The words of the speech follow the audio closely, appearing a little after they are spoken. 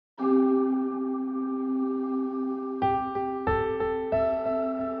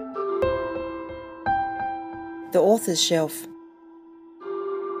The author's shelf.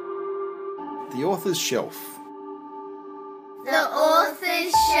 The author's shelf. The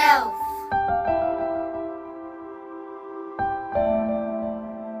author's shelf.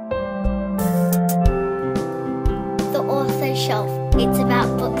 The author's shelf. It's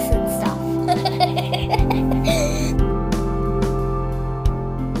about books and stuff.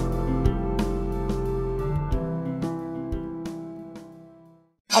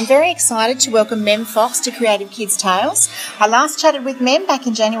 I'm very excited to welcome Mem Fox to Creative Kids Tales. I last chatted with Mem back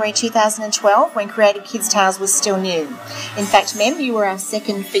in January 2012 when Creative Kids Tales was still new. In fact, Mem, you were our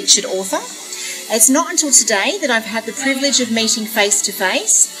second featured author. It's not until today that I've had the privilege of meeting face to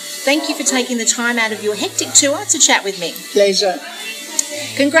face. Thank you for taking the time out of your hectic tour to chat with me. Pleasure.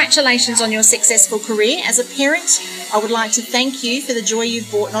 Congratulations on your successful career. As a parent, I would like to thank you for the joy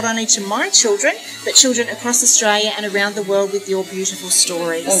you've brought not only to my children, but children across Australia and around the world with your beautiful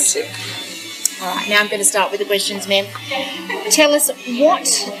stories. Thank you. All right, now I'm going to start with the questions, Mem. Tell us,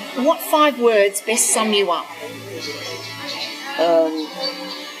 what 5 words best sum you up?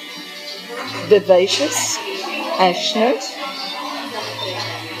 Vivacious, passionate,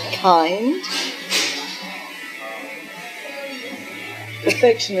 kind,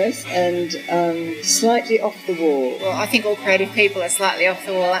 perfectionist, and slightly off the wall. Well, I think all creative people are slightly off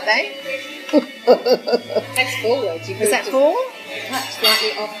the wall, aren't they? That's 4 words. Was that 4?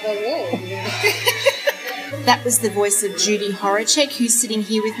 Slightly off the wall. That was the voice of Judy Horacek, who's sitting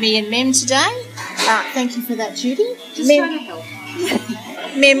here with me and Mem today. Thank you for that, Judy. Just Mem, trying to help.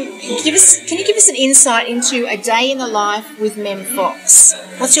 Mem, can you give us an insight into a day in the life with Mem Fox?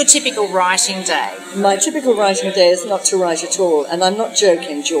 What's your typical writing day? My typical writing day is not to write at all, and I'm not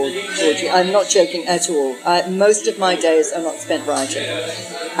joking, Georgie. I'm not joking at all. Most of my days are not spent writing.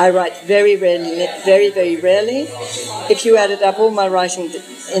 I write very rarely, very, very rarely. If you added up all my writing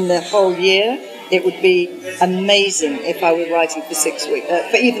in the whole year, it would be amazing if I were writing for 6 weeks,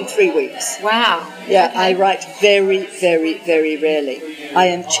 for even 3 weeks. Wow. Yeah, Okay. I write very, very, very rarely. I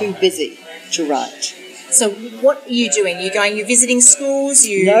am too busy to write. So what are you doing? You're visiting schools?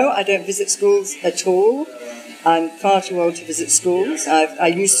 No, I don't visit schools at all. I'm far too old to visit schools. I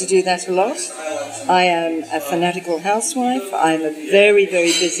used to do that a lot. I am a fanatical housewife. I'm a very,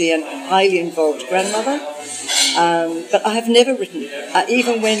 very busy and highly involved grandmother. But I have never written.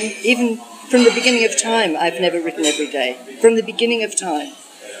 Even from the beginning of time, I've never written every day. From the beginning of time,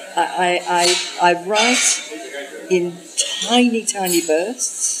 I write in tiny, tiny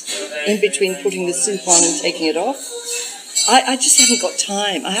bursts, in between putting the soup on and taking it off. I just haven't got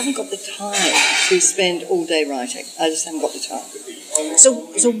time. I haven't got the time to spend all day writing. I just haven't got the time.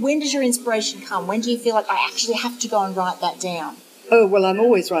 So when does your inspiration come? When do you feel like I actually have to go and write that down? Oh, well, I'm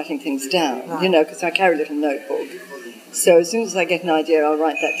always writing things down, Right. because I carry a little notebook. So as soon as I get an idea, I'll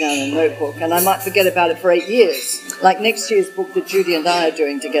write that down in a notebook, and I might forget about it for 8 years. Like next year's book that Judy and I are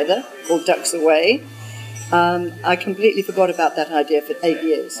doing together, called Ducks Away. I completely forgot about that idea for 8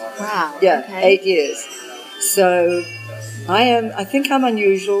 years. Wow. Yeah, Okay. 8 years. So I think I'm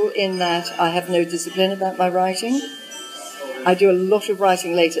unusual in that I have no discipline about my writing. I do a lot of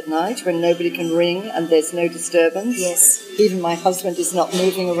writing late at night when nobody can ring and there's no disturbance. Yes. Even my husband is not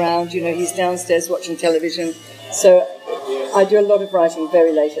moving around, he's downstairs watching television. So I do a lot of writing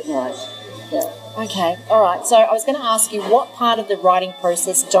very late at night. Yeah. Okay, all right. So I was going to ask you, what part of the writing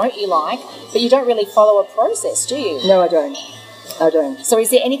process don't you like, but you don't really follow a process, do you? No, I don't. So is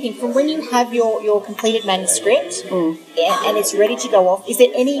there anything, from when you have your completed manuscript and it's ready to go off, is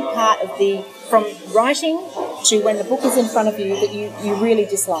there any part of from writing to when the book is in front of you that you really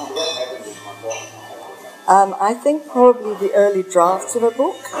dislike? I think probably the early drafts of a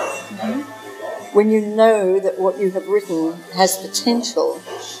book. Mm-hmm. When you know that what you have written has potential,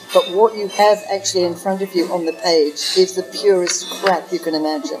 but what you have actually in front of you on the page is the purest crap you can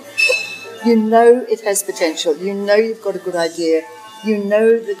imagine. You know it has potential. You know you've got a good idea. You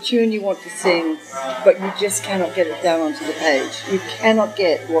know the tune you want to sing, but you just cannot get it down onto the page. You cannot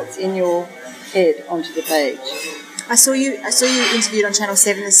get what's in your head onto the page. I saw you interviewed on Channel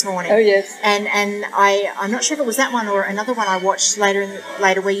 7 this morning. Oh, yes. And I'm not sure if it was that one or another one I watched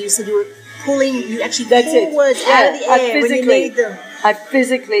later where you said you actually pull words out of the air when you need them. I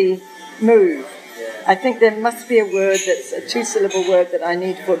physically move. I think there must be a word that's a 2-syllable word that I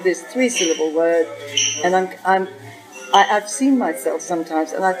need for this 3-syllable word, and I've seen myself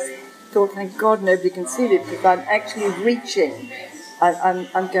sometimes, and I've thought, thank God nobody can see it, because I'm actually reaching.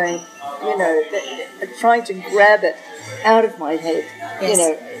 I'm going, trying to grab it out of my head,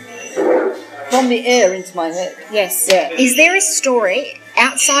 Yes. from the air into my head. Yes. Yeah. Is there a story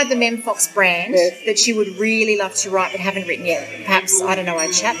outside the Mem Fox brand Yes. that you would really love to write but haven't written yet? Perhaps, I don't know, a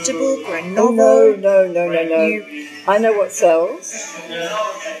chapter book or a Oh, novel? no. You- I know what sells.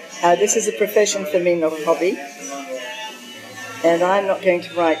 This is a profession for me, not a hobby. And I'm not going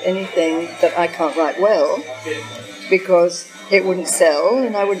to write anything that I can't write well because it wouldn't sell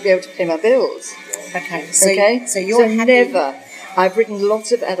and I wouldn't be able to pay my bills. Okay, so you're happy. never. I've written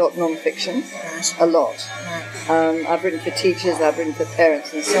lots of adult non-fiction, Right. a lot. Right. I've written for teachers, I've written for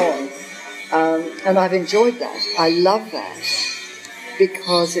parents and so on. And I've enjoyed that. I love that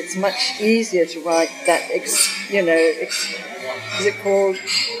because it's much easier to write that, is it called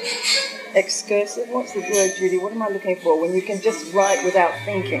excursive? What's the word, Judy? What am I looking for? When you can just write without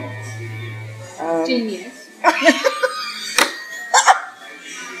thinking. Genius.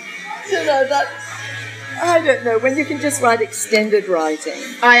 I don't know, when you can just write extended writing.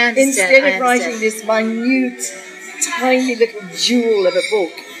 I understand. Instead I of writing understand. this minute, tiny little jewel of a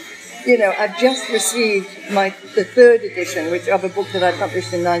book. I've just received the third edition of a book that I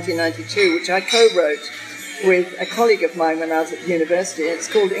published in 1992, which I co-wrote with a colleague of mine when I was at university. It's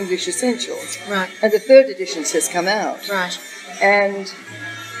called English Essentials. Right. And the third edition has come out. Right. And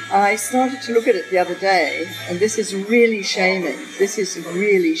I started to look at it the other day, and this is really shaming.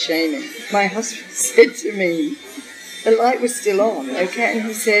 My husband said to me, the light was still on, okay, and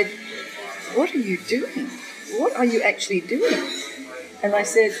he said, "What are you doing? What are you actually doing?" And I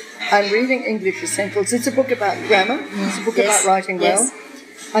said, "I'm reading English Essentials." It's a book about grammar. It's a book Yes. about writing well. Yes.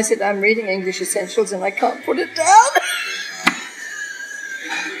 I said, "I'm reading English Essentials and I can't put it down."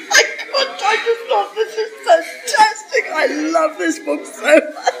 I just thought, this is fantastic. I love this book so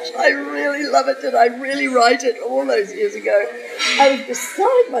much. I really love it, and I really write it all those years ago. I was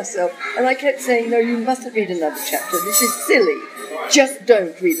beside myself, and I kept saying, "No, you mustn't read another chapter. This is silly. Just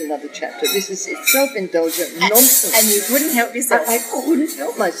don't read another chapter. It's self-indulgent nonsense." And you couldn't help yourself. I couldn't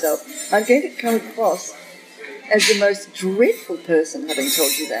help myself. I'm going to come across as the most dreadful person having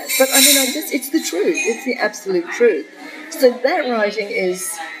told you that. But it's the truth. It's the absolute truth. So that writing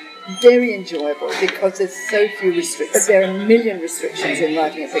is very enjoyable because there's so few restrictions. But there are a million restrictions in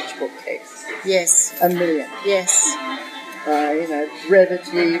writing a picture book text. Yes. A million. Yes.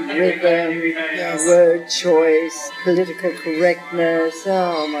 Brevity, rhythm, Yes. word choice, political correctness.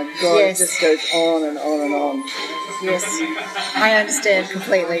 Oh my God, Yes. it just goes on and on and on. Yes. I understand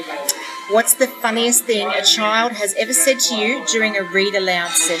completely. What's the funniest thing a child has ever said to you during a read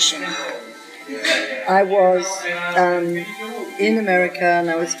aloud session? I was in America and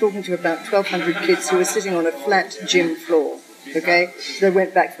I was talking to about 1,200 kids who were sitting on a flat gym floor, okay? So they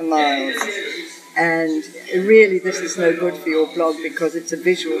went back for miles. And really this is no good for your blog because it's a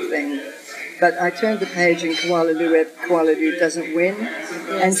visual thing. But I turned the page in Kuala Lumpur doesn't win.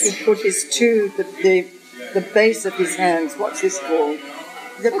 And he put his the base of his hands, what's this called?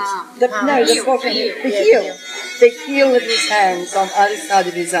 The heel of his hands on either side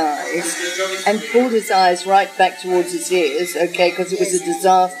of his eyes, and pulled his eyes right back towards his ears, okay, because it was a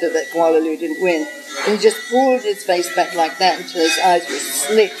disaster that Kuala Lumpur didn't win. And he just pulled his face back like that until his eyes were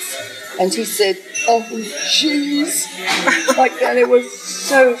slits. And he said, "Oh, jeez," like that. It was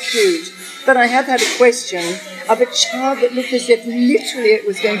so cute. But I have had a question of a child that looked as if literally it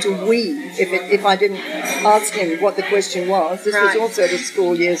was going to wee if I didn't ask him what the question was. This was also at a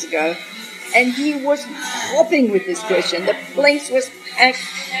school years ago. And he was hopping with this question. The place was packed.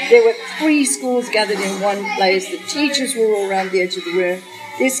 There were 3 schools gathered in one place. The teachers were all around the edge of the room.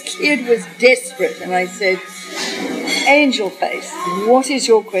 This kid was desperate. And I said, "Angel Face, what is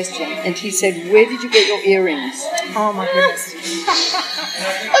your question?" And he said, "Where did you get your earrings?" Oh my goodness.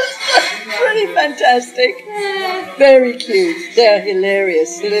 Pretty fantastic. Very cute. They're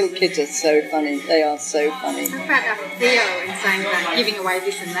hilarious. The little kids are so funny. They are so funny. How about Theo and saying about giving away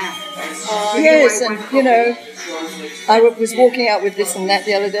this and that? Yes, and I was walking out with this and that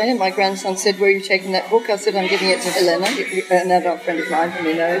the other day, and my grandson said, "Where are you taking that book?" I said, "I'm giving it to Helena, an adult friend of mine whom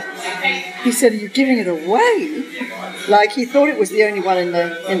he knows." He said, "Are you giving it away?" Like he thought it was the only one in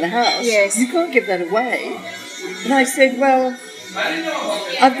the house. Yes. "You can't give that away." And I said, "Well,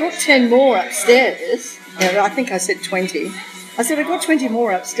 I've got 10 more upstairs." I think I said 20. I said, "I've got 20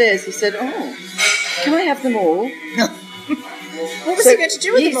 more upstairs." He said, "Oh, can I have them all?" What was he going to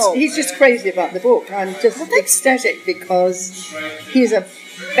do with them all? He's just crazy about the book. I'm just ecstatic because he's a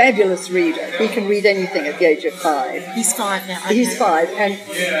fabulous reader. He can read anything at the age of 5. He's 5 now. Okay. He's 5,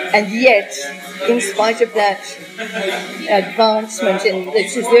 and yet, in spite of that, advancement in,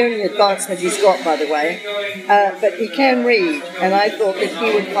 this is the only advancement he's got, by the way, but he can read, and I thought that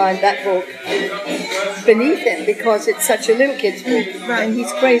he would find that book beneath him because it's such a little kid's book, and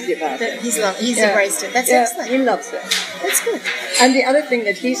he's crazy about it. He's embraced it. That's excellent. He loves it. That's good. And the other thing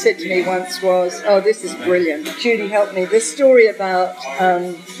that he said to me once was, oh, this is brilliant. Judy, help me. This story about,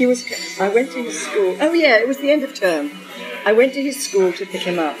 I went to his school. Oh, yeah, it was the end of term. I went to his school to pick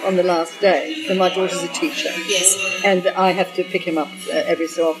him up on the last day, because my daughter's a teacher. Yes. And I have to pick him up every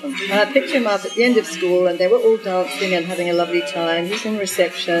so often. And I picked him up at the end of school, and they were all dancing and having a lovely time. He's in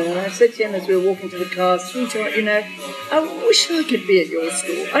reception, and I said to him as we were walking to the car, sweetheart, you know, I wish I could be at your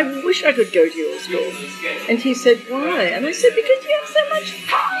school. I wish I could go to your school. And he said, why? And I said, because you have so much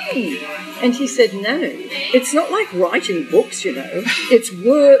fun. And he said, no, it's not like writing books, you know. It's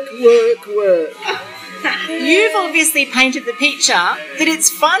work, work, work. You've obviously painted the picture that it's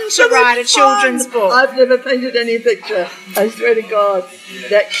fun to write a children's book. I've never painted any picture. I swear to God,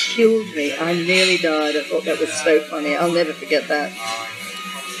 that killed me. I nearly died. I thought that was so funny. I'll never forget that.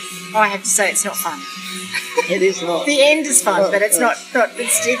 I have to say it's not fun. It is not. The end is fun, but it's not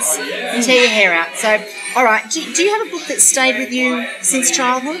it's you tear your hair out. So, all right, do you have a book that stayed with you since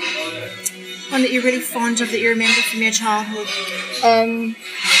childhood? One that you're really fond of that you remember from your childhood?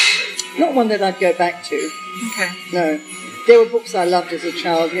 Not one that I'd go back to. Okay. No. There were books I loved as a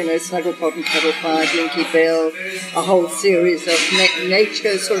child, you know, Snugglepot and Cuddlepie, Blinky Bill, a whole series of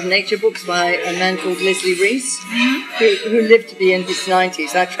nature books by a man called Leslie Reese, who lived to be in his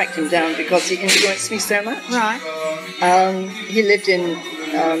 90s. I tracked him down because he influenced me so much. Right. He lived in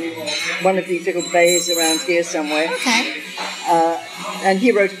one of these little bays around here somewhere. Okay. And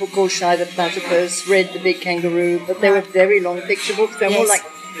he wrote a book called Shy the Platypus, Red the Big Kangaroo, but they were very long picture books. They were more like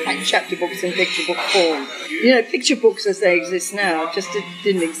chapter books in picture book form. You know, picture books as they exist now just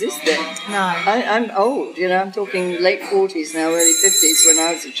didn't exist then. No. I'm old, you know, I'm talking late 40s now, early 50s when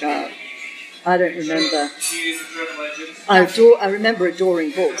I was a child. I don't remember. I remember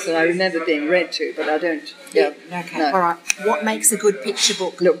adoring books and I remember being read to, but I don't. Yeah. Okay. No. All right. What makes a good picture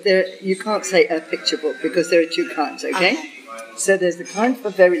book? Look, you can't say a picture book because there are two kinds, okay? So there's the kind for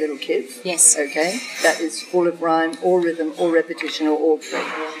very little kids. Yes. Okay. That is full of rhyme or rhythm or repetition or all three.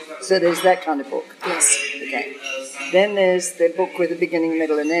 So there's that kind of book. Yes. Okay. Then there's the book with a beginning,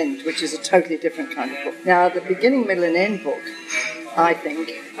 middle and end, which is a totally different kind of book. Now, the beginning, middle and end book, I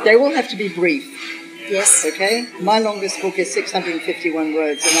think, they all have to be brief. Yes. Okay? My longest book is 651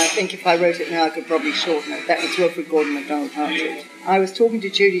 words, and I think if I wrote it now, I could probably shorten it. That was Wilfred Gordon MacDonald Partridge. I was talking to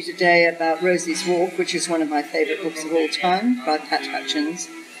Judy today about Rosie's Walk, which is one of my favourite books of all time, by Pat Hutchins.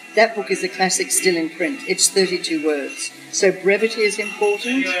 That book is a classic still in print. It's 32 words. So brevity is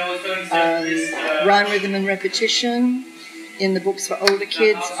important, rhyme, rhythm and repetition. In the books for older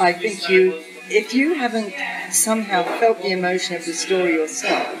kids, I think if you haven't somehow felt the emotion of the story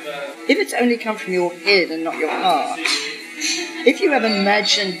yourself, if it's only come from your head and not your heart, if you have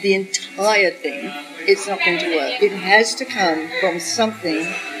imagined the entire thing, it's not going to work. It has to come from something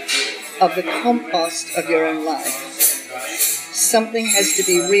of the compost of your own life. Something has to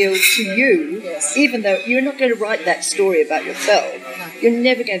be real to you, even though you're not going to write that story about yourself. You're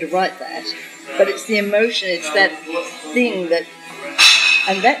never going to write that. But it's the emotion, it's that thing that...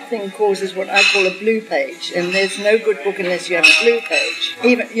 And that thing causes what I call a blue page. And there's no good book unless you have a blue page.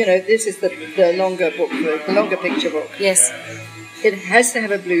 Even, you know, this is the longer book, the longer picture book. Yes. It has to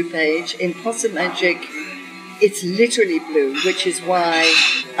have a blue page. In Possum Magic, it's literally blue, which is why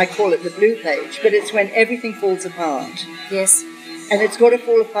I call it the blue page. But it's when everything falls apart. Yes. And it's got to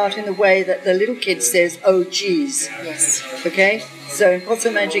fall apart in the way that the little kid says, oh, geez. Yes. Okay? So in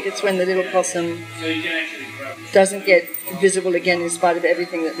Possum Magic, it's when the little possum doesn't get visible again in spite of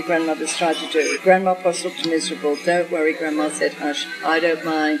everything that the grandmother's tried to do. Grandma Poss looked miserable. Don't worry, Grandma said, hush, I don't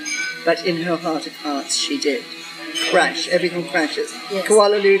mind. But in her heart of hearts, she did. Crash. Everything crashes. Yes.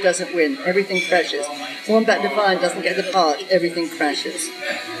 Koala Lou doesn't win. Everything crashes. Wombat Divine doesn't get the part. Everything crashes.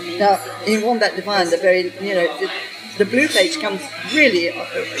 Now, in Wombat Divine, the blue page comes really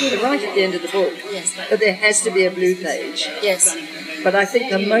right at the end of the book. Yes. But there has to be a blue page. Yes. But I think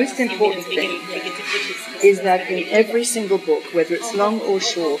the most important thing is that in every single book, whether it's long or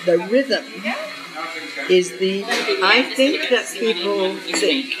short, the rhythm is I think that people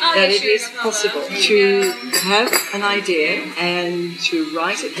think that it is possible to have an idea and to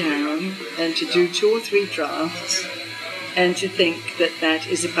write it down and to do 2 or 3 drafts and to think that that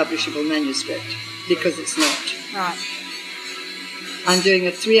is a publishable manuscript, because it's not. Right. I'm doing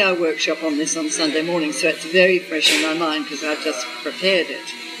a 3-hour workshop on this on Sunday morning, so it's very fresh in my mind because I've just prepared it.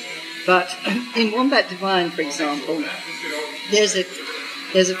 But in Wombat Divine, for example, there's a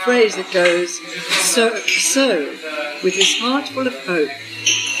there's a phrase that goes, so, with his heart full of hope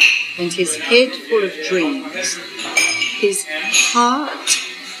and his head full of dreams, his heart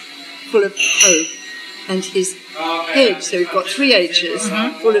full of hope and his head, so we've got 3 H's,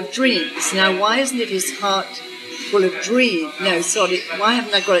 full of dreams. Now, why isn't it his heart full of dreams? No, sorry, why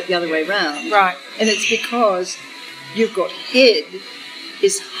haven't I got it the other way round? Right. And it's because you've got head,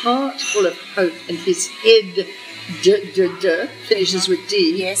 his heart full of hope, and his head finishes with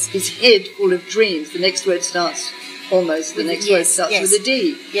D. Yes. His head full of dreams. The next word starts almost. The next word starts with a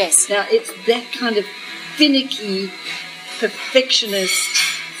D. Yes. Now it's that kind of finicky, perfectionist,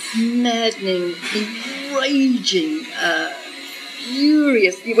 maddening, enraging,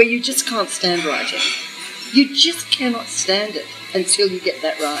 furious, where you just can't stand writing. You just cannot stand it until you get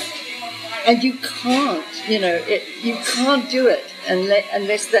that right. And you can't, you can't do it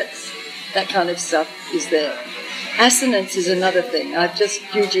unless that kind of stuff is there. Assonance is another thing.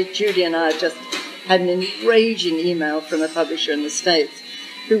 Judy and I have just had an enraging email from a publisher in the States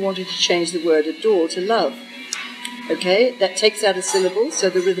who wanted to change the word adore to love. Okay, that takes out a syllable, so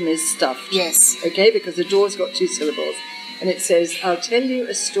the rhythm is stuffed. Yes. Okay, because adore's got 2 syllables. And it says, I'll tell you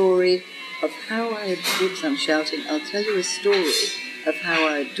a story of how I I'll tell you a story of how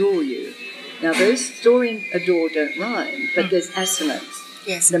I adore you. Now, those story and adore don't rhyme, but there's assonance.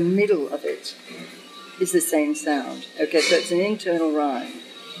 Yes. The middle of it is the same sound. Okay, so it's an internal rhyme.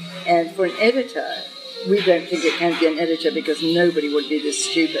 And for an editor, we don't think it can be an editor because nobody would be this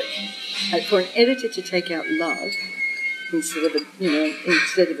stupid. And for an editor to take out love instead of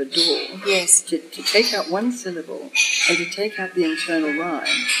adore, Yes. to take out one syllable and to take out the internal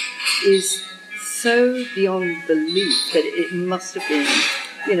rhyme is so beyond belief that it must have been,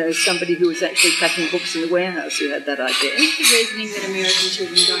 somebody who was actually packing books in the warehouse who had that idea. It's the reasoning that American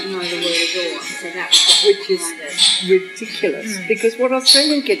children don't know the word adore, so that was Which is ridiculous, because what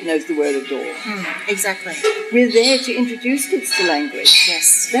Australian kid knows the word adore? Exactly. We're there to introduce kids to language.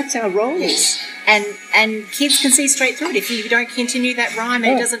 Yes. That's our role. Yes. And kids can see straight through it if you don't continue that rhyme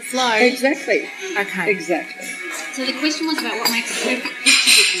and it doesn't flow. Exactly. Okay. Exactly. So the question was about what makes a perfect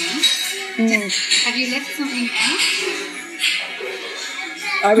picture book now. Have you left something out?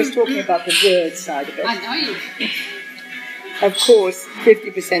 I was talking about the word side of it. I know you. Of course,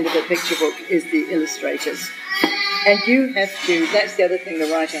 50% of a picture book is the illustrators. And you have to, that's the other thing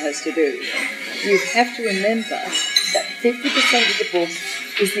the writer has to do. You have to remember that 50% of the book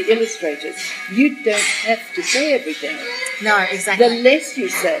is the illustrators. You don't have to say everything. No, exactly. The less you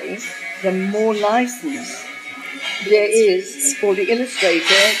say, the more license there is for the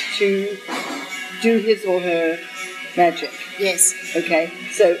illustrator to do his or her magic. Yes. Okay?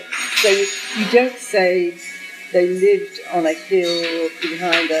 So you don't say they lived on a hill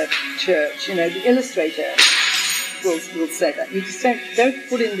behind a church. The illustrator will say that. You just don't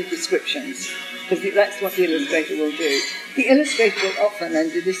put in the descriptions, because that's what the illustrator will do. The illustrator will often,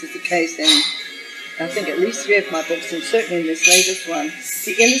 and this is the case in, I think, at least 3 of my books, and certainly in this latest one,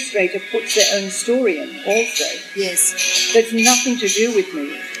 the illustrator puts their own story in also. Yes. There's nothing to do with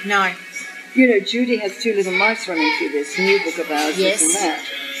me. No. Judy has 2 little mice running through this new book of ours, Yes. this and that.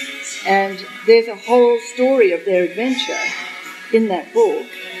 And there's a whole story of their adventure in that book,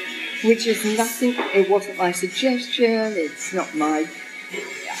 which is nothing, it wasn't my suggestion, it's not my,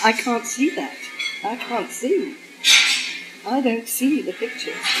 I can't see that. I can't see. I don't see the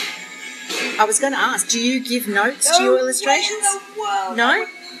pictures. I was going to ask, do you give notes to your illustrations? Well, No?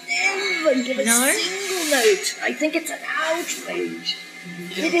 never give a single note. I think it's an outrage.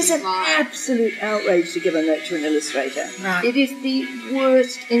 It is an absolute outrage to give a note to an illustrator. Right. It is the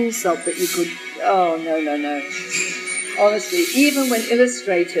worst insult that you could... Oh, no. Honestly, even when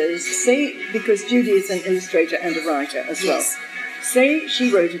illustrators say... Because Judy is an illustrator and a writer as well. Yes. Say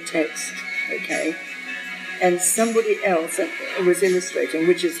she wrote a text, okay, and somebody else was illustrating,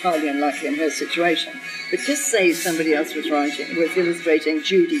 which is highly unlikely in her situation. But just say somebody else was illustrating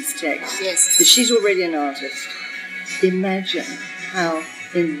Judy's text. Yes. But she's already an artist. Imagine how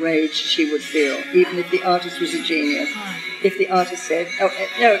enraged she would feel, even if the artist was a genius. If the artist said,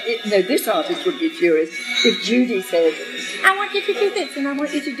 this artist would be furious. If Judy said, I want you to do this, and I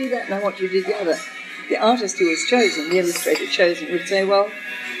want you to do that, and I want you to do the other. The artist who was chosen, the illustrator chosen, would say, well,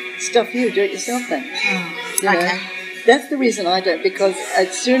 stuff you, do it yourself then. Okay. That's the reason I don't, because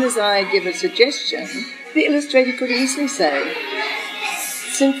as soon as I give a suggestion, the illustrator could easily say,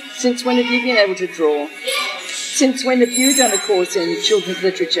 since when have you been able to draw? Since when have you done a course in children's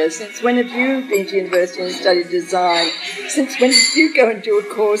literature? Since when have you been to university and studied design? Since when did you go and do a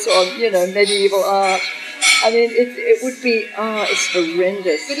course on, medieval art? I mean, it would be, it's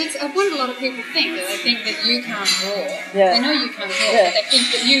horrendous. But it's what a lot of people think, that they think that you can't draw. Yeah. They know you can't draw, Yeah. but they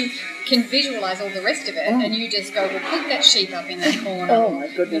think that you can visualise all the rest of it, and you just go, well, put that sheep up in that corner. Oh, my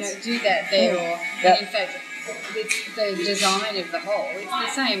goodness. Do that there, or Yeah. in fact, it's the design of the whole. It's the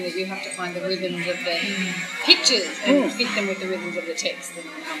same, that you have to find the rhythms of the pictures and fit them with the rhythms of the text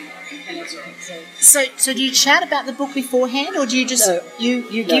and everything. So do you chat about the book beforehand, or do you just No.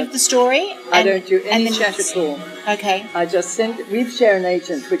 you give the story? I don't do any then chat at all. Okay. I just we share an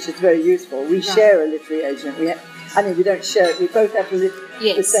agent, which is very useful. We share a literary agent. We don't share it. We both have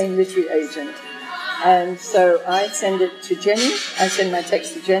the same literary agent. And so I send it to Jenny. I send my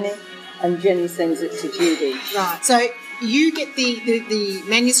text to Jenny, and Jenny sends it to Judy. Right. So you get the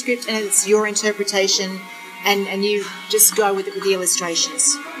manuscript, and it's your interpretation, and you just go with it with the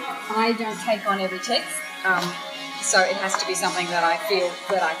illustrations. I don't take on every text, so it has to be something that I feel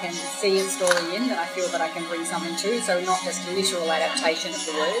that I can see a story in, that I feel that I can bring something to, so not just a literal adaptation of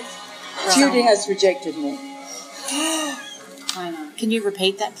the words. Judy has rejected me. I know. Can you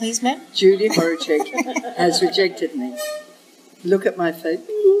repeat that, please, Mem? Judy Horacek has rejected me. Look at my face.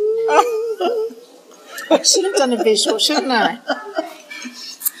 I should have done a visual, shouldn't I?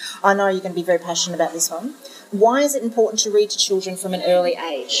 I know you're going to be very passionate about this one. Why is it important to read to children from an early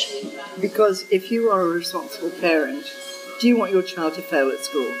age? Because if you are a responsible parent, do you want your child to fail at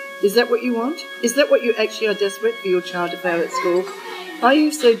school? Is that what you want? Is that what you actually are desperate for, your child to fail at school? Are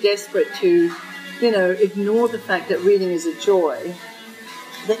you so desperate to, ignore the fact that reading is a joy,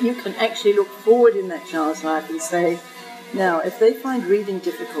 that you can actually look forward in that child's life and say, now, if they find reading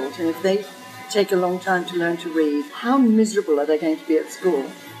difficult and if they take a long time to learn to read, how miserable are they going to be at school?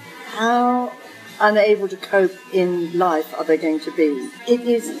 How unable to cope in life are they going to be?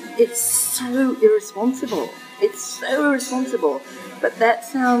 It's so irresponsible. It's so irresponsible. But that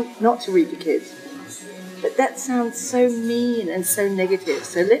sounds, not to read to kids, but that sounds so mean and so negative.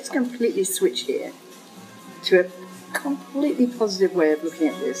 So let's completely switch here to a completely positive way of looking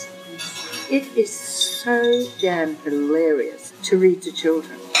at this. It is so damn hilarious to read to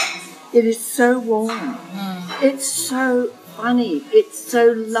children. It is so warm. It's so funny. It's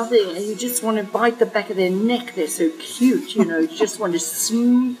so loving, and you just want to bite the back of their neck. They're so cute, you just want to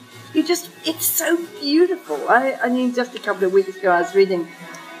smooth. It's so beautiful. I mean, just a couple of weeks ago, I was reading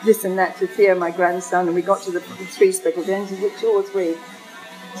this and that to Theo, my grandson, and we got to the 3 speckled hens. Is it 2 or 3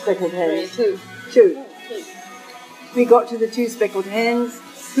 speckled hens? 2. We got to the 2 speckled hens,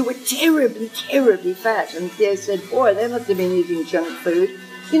 who were terribly, terribly fat, and Theo said, boy, they must have been eating junk food.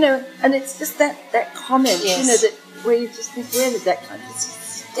 And it's just that comment, that where you just think, where did that come from? It's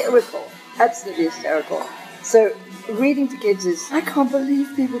hysterical, absolutely hysterical. So reading to kids is, I can't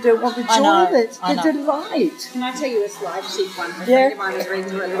believe people don't want the joy of it. The delight. Can I tell you a slide sheep one? A Yeah. friend of mine was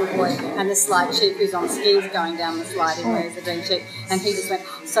reading to a little boy, and the slide sheep who's on skis going down the slide in Where's the Green Sheep, and he just went,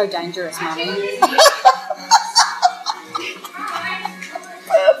 so dangerous, Mummy.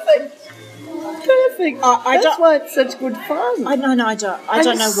 Perfect. That's why it's such good fun. I don't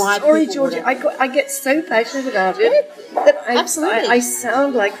know why. Sorry, people Georgie. wouldn't. I get so passionate about it that Absolutely. I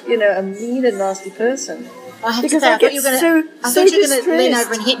sound like a mean and nasty person. I have Because to say, I get I so thought you were going to lean distressed.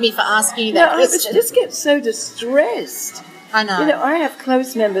 over and hit me for asking you No, that I question. just get so distressed. I know. I have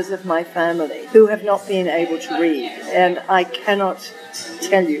close members of my family who have not been able to read, and I cannot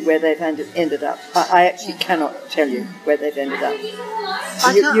tell you where they've ended up. I actually cannot tell you where they've ended up.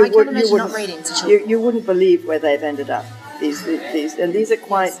 I can't imagine not reading to children. You wouldn't believe where they've ended up. These are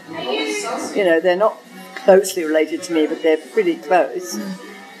quite, they're not closely related to me, but they're pretty close.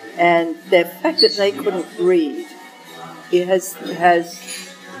 And the fact that they couldn't read, it has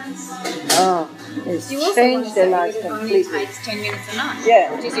You also changed their lives it only completely. takes 10 minutes a night,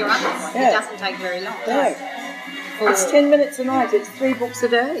 Yeah. which is your other one. Yeah. It doesn't take very long. No. It's 10 minutes a night. It's 3 books a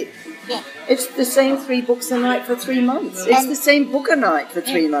day. Yeah. It's the same 3 books a night for 3 months. It's the same book a night for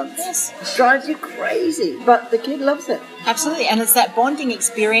 3 months. Yes. It drives you crazy, but the kid loves it. Absolutely, and it's that bonding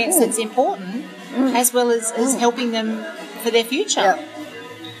experience that's important, as well as helping them for their future. Yeah.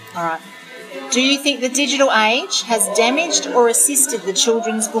 All right. Do you think the digital age has damaged or assisted the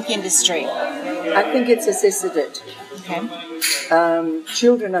children's book industry? I think it's assisted it. Okay.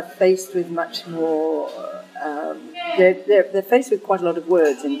 Children are faced with much more. They're faced with quite a lot of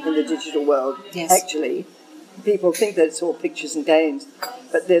words in the digital world. Yes. Actually, people think that it's all pictures and games,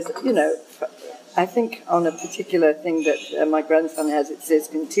 but there's, I think on a particular thing that my grandson has, it says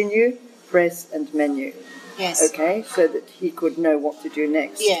continue, press, and menu. Yes. Okay, so that he could know what to do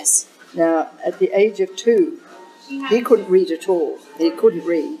next. Yes. Now, at the age of 2, he couldn't read at all. He couldn't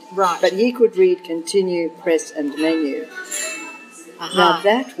read. Right. But he could read continue, press, and menu. Now,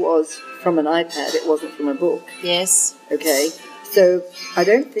 that was from an iPad. It wasn't from a book. Yes. Okay? So I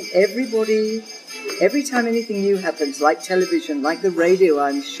don't think every time anything new happens, like television, like the radio,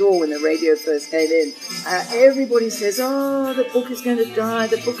 I'm sure when the radio first came in, everybody says, oh, the book is going to die,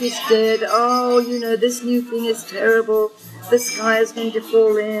 the book is dead, oh, you know, this new thing is terrible, the sky is going to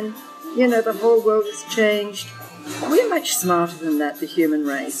fall in, you know, the whole world has changed. We're much smarter than that, the human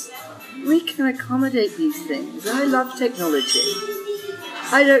race. We can accommodate these things. I love technology.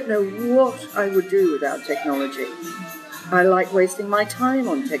 I don't know what I would do without technology. I like wasting my time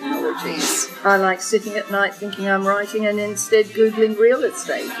on technology. I like sitting at night thinking I'm writing and instead Googling real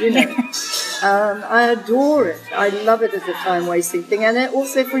estate, you know. I adore it. I love it as a time-wasting thing, and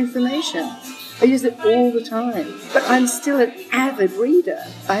also for information. I use it all the time. But I'm still an avid reader.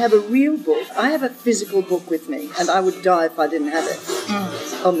 I have a real book. I have a physical book with me, and I would die if I didn't have it.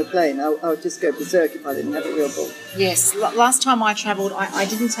 On the plane, I would just go berserk if I didn't have a real book. Yes. Last time I travelled, I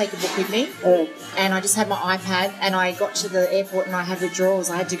didn't take a book with me, and I just had my iPad, and I got to the airport and I had withdrawals.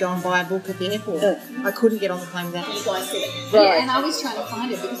 I had to go and buy a book at the airport. I couldn't get on the plane without it. You guys did it. Right. Yeah, and I was trying to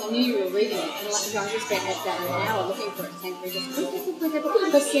find it because I knew you were reading it, and like I just spent about an hour looking for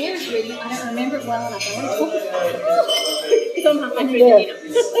it. But Sarah's reading it. I don't remember it well enough. I want to talk about it. Because I'm halfway through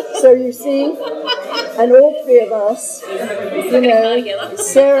dinner. So you see, and all three of us, you know,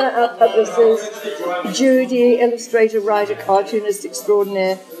 Sarah, our publicist, Judy, illustrator, writer, cartoonist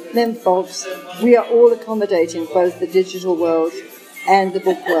extraordinaire, Mem Fox, we are all accommodating both the digital world and the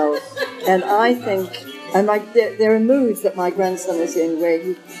book world. And I think, and there are moods that my grandson is in where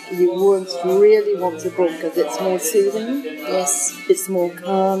he really wants a book because it's more soothing. Yes. It's more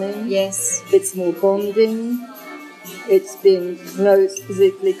calming. Yes. It's more bonding. It's been close,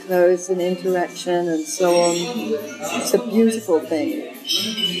 physically close, and interaction and so on. It's a beautiful thing.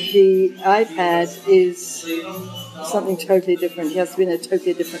 The iPad is something totally different. He has to be in a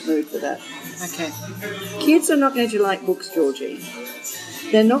totally different mood for that. Okay. Kids are not going to like books, Georgie.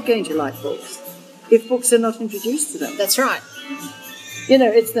 They're not going to like books if books are not introduced to them. That's right. You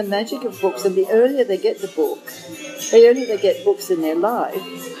know, it's the magic of books, and the earlier they get the book, the earlier they get books in their life,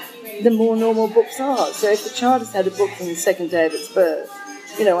 the more normal books are. So if the child has had a book from the second day of its birth,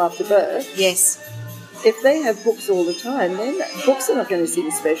 you know, after birth, Yes. if they have books all the time, then books are not going to seem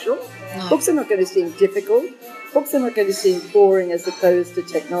special. No. Books are not going to seem difficult. Books are not going to seem boring as opposed to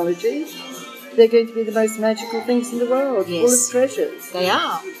technology. They're going to be the most magical things in the world, Yes. full of treasures. They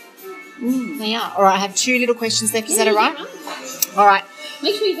are. They are. All right, I have 2 little questions left. Is that all right? All right.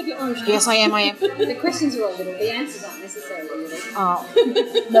 Make sure you have your orange. Yes, I am. The questions are all little. The answers aren't necessarily little.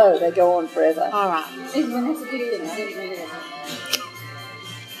 Oh, No, they go on forever. all right. That's a good thing. I didn't know that.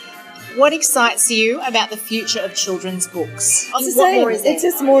 What excites you about the future of children's books? It's the What same. more is there? It's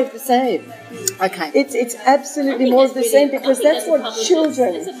just more of the same. Okay. It's absolutely more of the same because that's what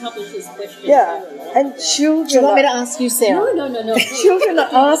children. That's a publisher's question. Yeah, and children. Do you want me to are- ask you, Sarah? No. Children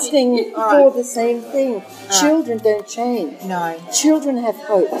are asking for the same thing. Children don't change. No. Children have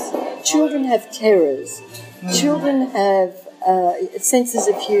hopes. Children have terrors. Children have senses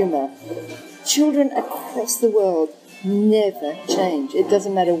of humour. Children across the world never change. It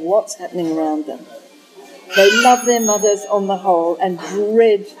doesn't matter what's happening around them. They love their mothers on the whole and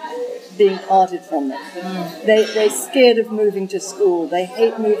dread being parted from them. They're scared of moving to school. They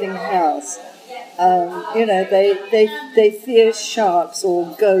hate moving house. You know, they fear sharks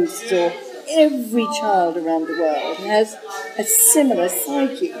or ghosts, or every child around the world has a similar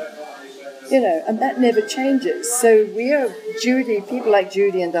psyche. You know, and that never changes. So people like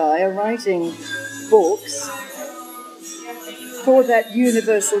Judy and I are writing books for that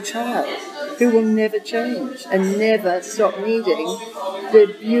universal child who will never change and never stop needing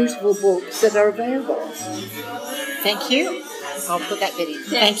the beautiful books that are available. Thank you. I'll put that bit in.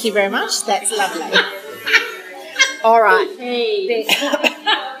 Thank you very much. That's lovely. All right. Hey.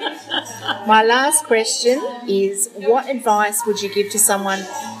 My last question is, what advice would you give to someone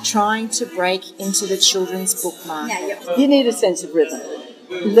trying to break into the children's book market? You need a sense of rhythm.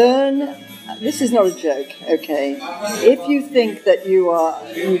 Learn. This is not a joke, okay? If you think that you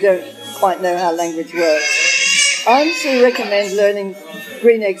don't quite know how language works, I honestly recommend learning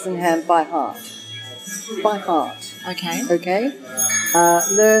Green Eggs and Ham by heart. By heart. Okay. Okay?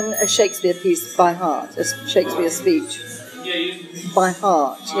 Learn a Shakespeare piece by heart, a Shakespeare speech by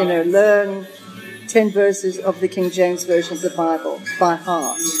heart. You know, learn 10 verses of the King James Version of the Bible by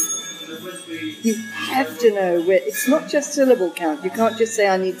heart. You have to know where. It's not just syllable count. You can't just say,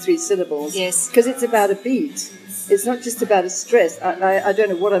 I need 3 syllables. Yes. Because it's about a beat. It's not just about a stress. I don't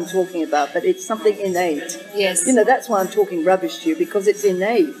know what I'm talking about, but it's something innate. Yes. You know, that's why I'm talking rubbish to you, because it's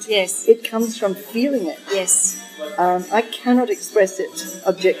innate. Yes. It comes from feeling it. Yes. I cannot express it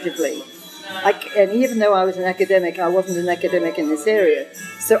objectively. And even though I was an academic, I wasn't an academic in this area.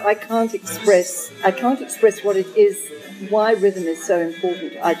 So I can't express what it is, why rhythm is so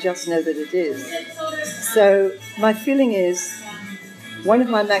important. I just know that it is. So my feeling is, one of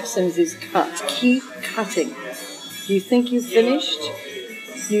my maxims is cut. Keep cutting. Do you think you've finished?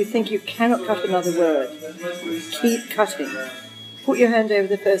 Do you think you cannot cut another word? Keep cutting. Put your hand over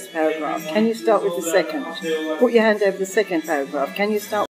the first paragraph. Can you start with the second? Put your hand over the second paragraph. Can you start